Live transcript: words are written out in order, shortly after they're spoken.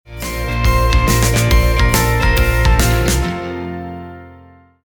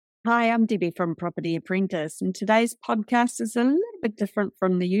Hi, I'm Debbie from Property Apprentice, and today's podcast is a little bit different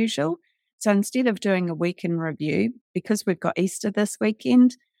from the usual. So instead of doing a weekend review, because we've got Easter this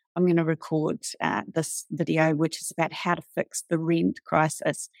weekend, I'm going to record this video, which is about how to fix the rent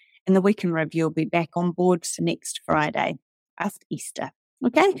crisis. And the weekend review will be back on board for next Friday after Easter.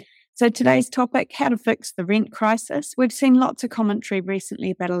 Okay, so today's topic, how to fix the rent crisis. We've seen lots of commentary recently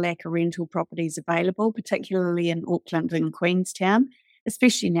about a lack of rental properties available, particularly in Auckland and Queenstown,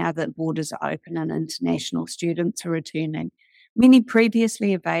 especially now that borders are open and international students are returning. Many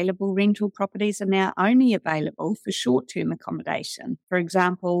previously available rental properties are now only available for short-term accommodation, for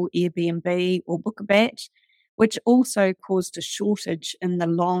example, Airbnb or Book-a-Batch, which also caused a shortage in the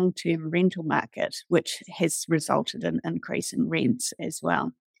long-term rental market, which has resulted in increase in rents as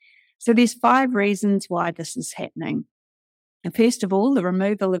well. So there's 5 reasons why this is happening. And first of all, the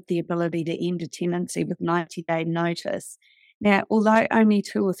removal of the ability to end a tenancy with 90-day notice. Now, although only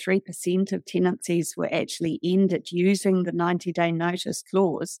 2 or 3% of tenancies were actually ended using the 90-day notice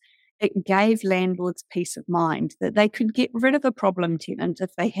clause, it gave landlords peace of mind that they could get rid of a problem tenant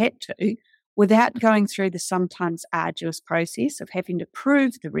if they had to, without going through the sometimes arduous process of having to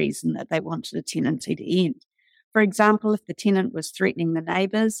prove the reason that they wanted a tenancy to end. For example, if the tenant was threatening the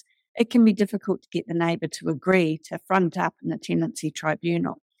neighbours, it can be difficult to get the neighbour to agree to front up in the tenancy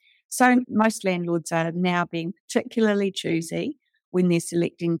tribunal. So most landlords are now being particularly choosy when they're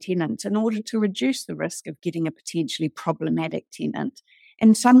selecting tenants in order to reduce the risk of getting a potentially problematic tenant.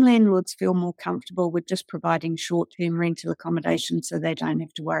 And some landlords feel more comfortable with just providing short-term rental accommodation so they don't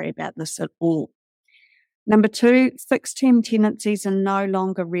have to worry about this at all. Number 2, fixed-term tenancies are no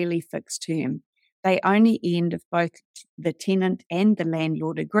longer really fixed-term. They only end if both the tenant and the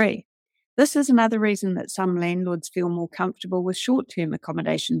landlord agree. This is another reason that some landlords feel more comfortable with short-term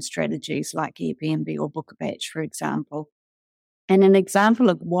accommodation strategies like Airbnb or Book-a-Batch, for example. And an example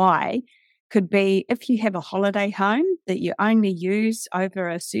of why could be if you have a holiday home that you only use over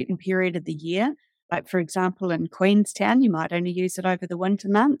a certain period of the year, like for example in Queenstown, you might only use it over the winter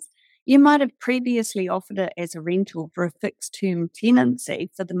months. You might have previously offered it as a rental for a fixed-term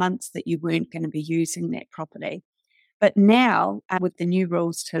tenancy for the months that you weren't going to be using that property. But now, with the new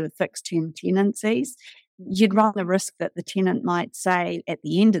rules to the fixed-term tenancies, you'd run the risk that the tenant might say at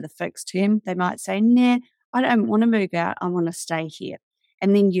the end of the fixed term, they might say, nah, I don't want to move out, I want to stay here.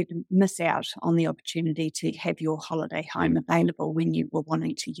 And then you'd miss out on the opportunity to have your holiday home available when you were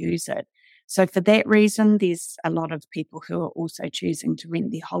wanting to use it. So for that reason, there's a lot of people who are also choosing to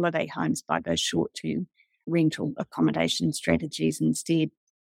rent their holiday homes by those short-term rental accommodation strategies instead.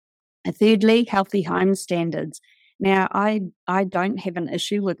 And thirdly, healthy home standards. Now, I don't have an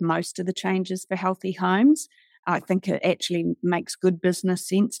issue with most of the changes for healthy homes. I think it actually makes good business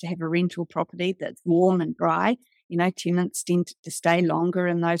sense to have a rental property that's warm and dry. You know, tenants tend to stay longer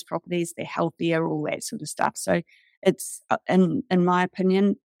in those properties. They're healthier, all that sort of stuff. So it's, in my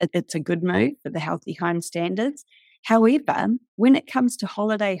opinion, it's a good move for the healthy home standards. However, when it comes to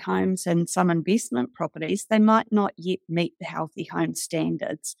holiday homes and some investment properties, they might not yet meet the healthy home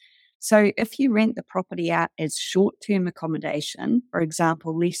standards. So if you rent the property out as short-term accommodation, for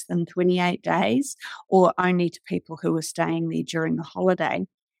example, less than 28 days, or only to people who are staying there during the holiday,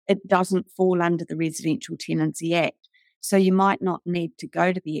 it doesn't fall under the Residential Tenancy Act. So you might not need to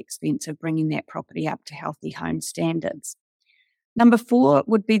go to the expense of bringing that property up to healthy home standards. Number 4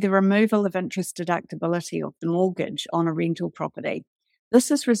 would be the removal of interest deductibility of the mortgage on a rental property.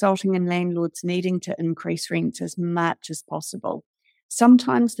 This is resulting in landlords needing to increase rents as much as possible.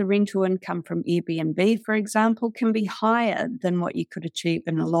 Sometimes the rental income from Airbnb, for example, can be higher than what you could achieve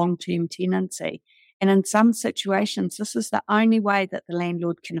in a long-term tenancy. And in some situations, this is the only way that the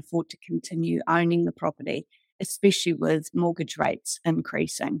landlord can afford to continue owning the property, especially with mortgage rates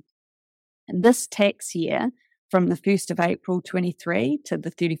increasing. And this tax year, from the 1st of April 23 to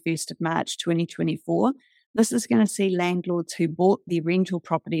the 31st of March 2024, this is going to see landlords who bought their rental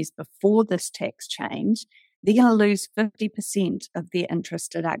properties before this tax change, they're going to lose 50% of their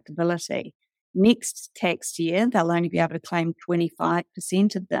interest deductibility. Next tax year, they'll only be able to claim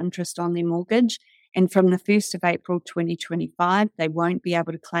 25% of the interest on their mortgage. And from the 1st of April 2025, they won't be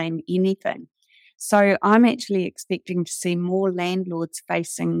able to claim anything. So I'm actually expecting to see more landlords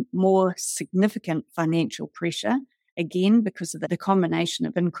facing more significant financial pressure, again, because of the combination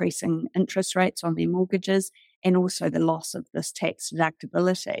of increasing interest rates on their mortgages and also the loss of this tax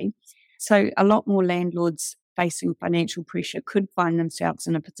deductibility. So a lot more landlords facing financial pressure could find themselves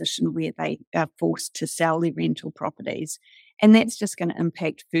in a position where they are forced to sell their rental properties. And that's just going to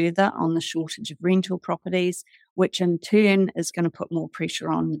impact further on the shortage of rental properties, which in turn is going to put more pressure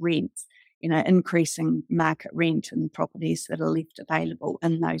on rents. increasing market rent in properties that are left available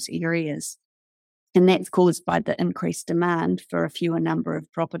in those areas. And that's caused by the increased demand for a fewer number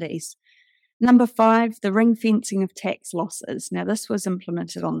of properties. Number 5, the ring fencing of tax losses. Now, this was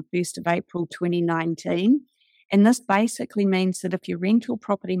implemented on the 1st of April 2019. And this basically means that if your rental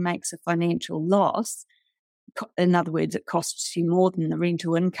property makes a financial loss, in other words, it costs you more than the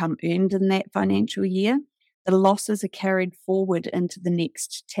rental income earned in that financial year, the losses are carried forward into the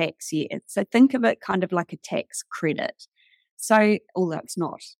next tax year. So think of it kind of like a tax credit. So, although it's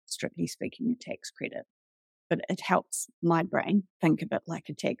not, strictly speaking, a tax credit, but it helps my brain think of it like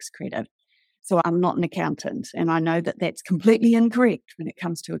a tax credit. So I'm not an accountant, and I know that that's completely incorrect when it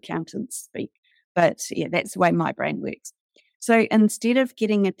comes to accountants speak. But yeah, that's the way my brain works. So instead of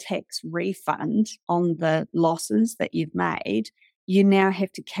getting a tax refund on the losses that you've made, you now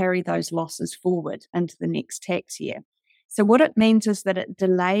have to carry those losses forward into the next tax year. So what it means is that it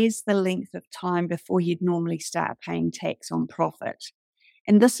delays the length of time before you'd normally start paying tax on profit.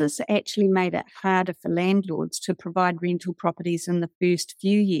 And this has actually made it harder for landlords to provide rental properties in the first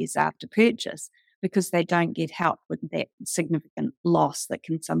few years after purchase, because they don't get help with that significant loss that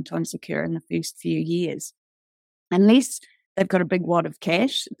can sometimes occur in the first few years. Unless they've got a big wad of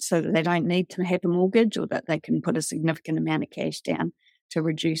cash so that they don't need to have a mortgage, or that they can put a significant amount of cash down to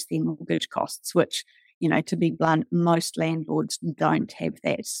reduce their mortgage costs, which, to be blunt, most landlords don't have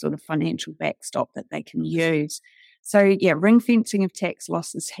that sort of financial backstop that they can use. So, ring fencing of tax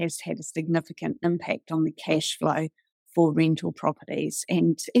losses has had a significant impact on the cash flow for rental properties,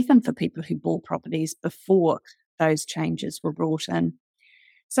 and even for people who bought properties before those changes were brought in.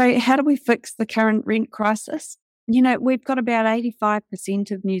 So how do we fix the current rent crisis? We've got about 85%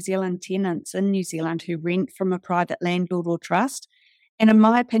 of New Zealand tenants in New Zealand who rent from a private landlord or trust. And in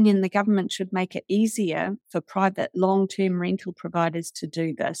my opinion, the government should make it easier for private long-term rental providers to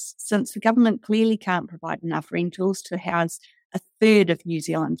do this, since the government clearly can't provide enough rentals to house a third of New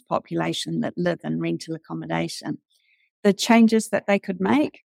Zealand's population that live in rental accommodation. The changes that they could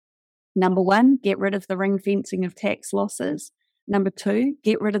make: number 1, get rid of the ring fencing of tax losses. Number 2,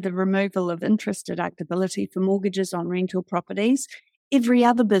 get rid of the removal of interest deductibility for mortgages on rental properties. Every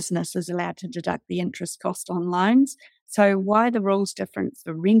other business is allowed to deduct the interest cost on loans. So why are the rules different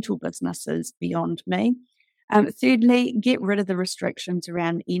for rental businesses beyond me? Thirdly, get rid of the restrictions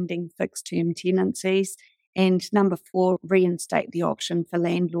around ending fixed-term tenancies. And number 4, reinstate the option for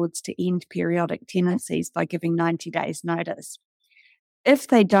landlords to end periodic tenancies by giving 90 days notice. If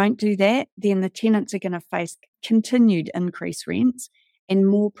they don't do that, then the tenants are going to face continued increased rents and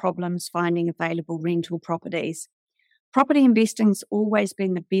more problems finding available rental properties. Property investing's always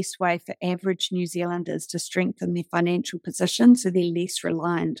been the best way for average New Zealanders to strengthen their financial position, so they're less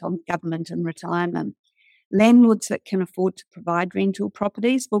reliant on government in retirement. Landlords that can afford to provide rental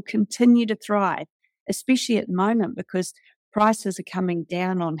properties will continue to thrive, especially at the moment because prices are coming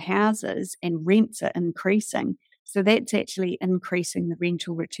down on houses and rents are increasing. So that's actually increasing the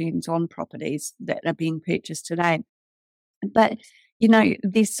rental returns on properties that are being purchased today. But,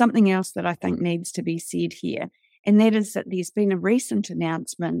 there's something else that I think needs to be said here, and that is that there's been a recent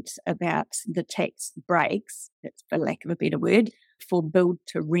announcement about the tax breaks, that's for lack of a better word, for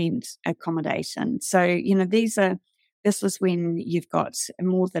build-to-rent accommodation. So, this is when you've got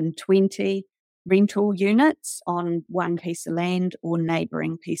more than 20 rental units on one piece of land or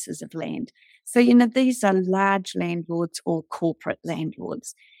neighbouring pieces of land. So, these are large landlords or corporate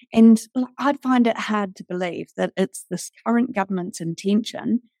landlords. And I find it hard to believe that it's this current government's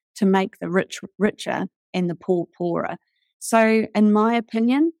intention to make the rich richer and the poor poorer. So, in my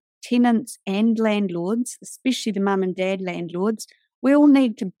opinion, tenants and landlords, especially the mum and dad landlords, we all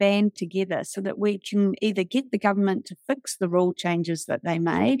need to band together so that we can either get the government to fix the rule changes that they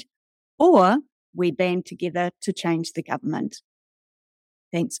made, or we band together to change the government.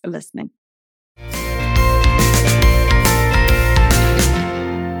 Thanks for listening.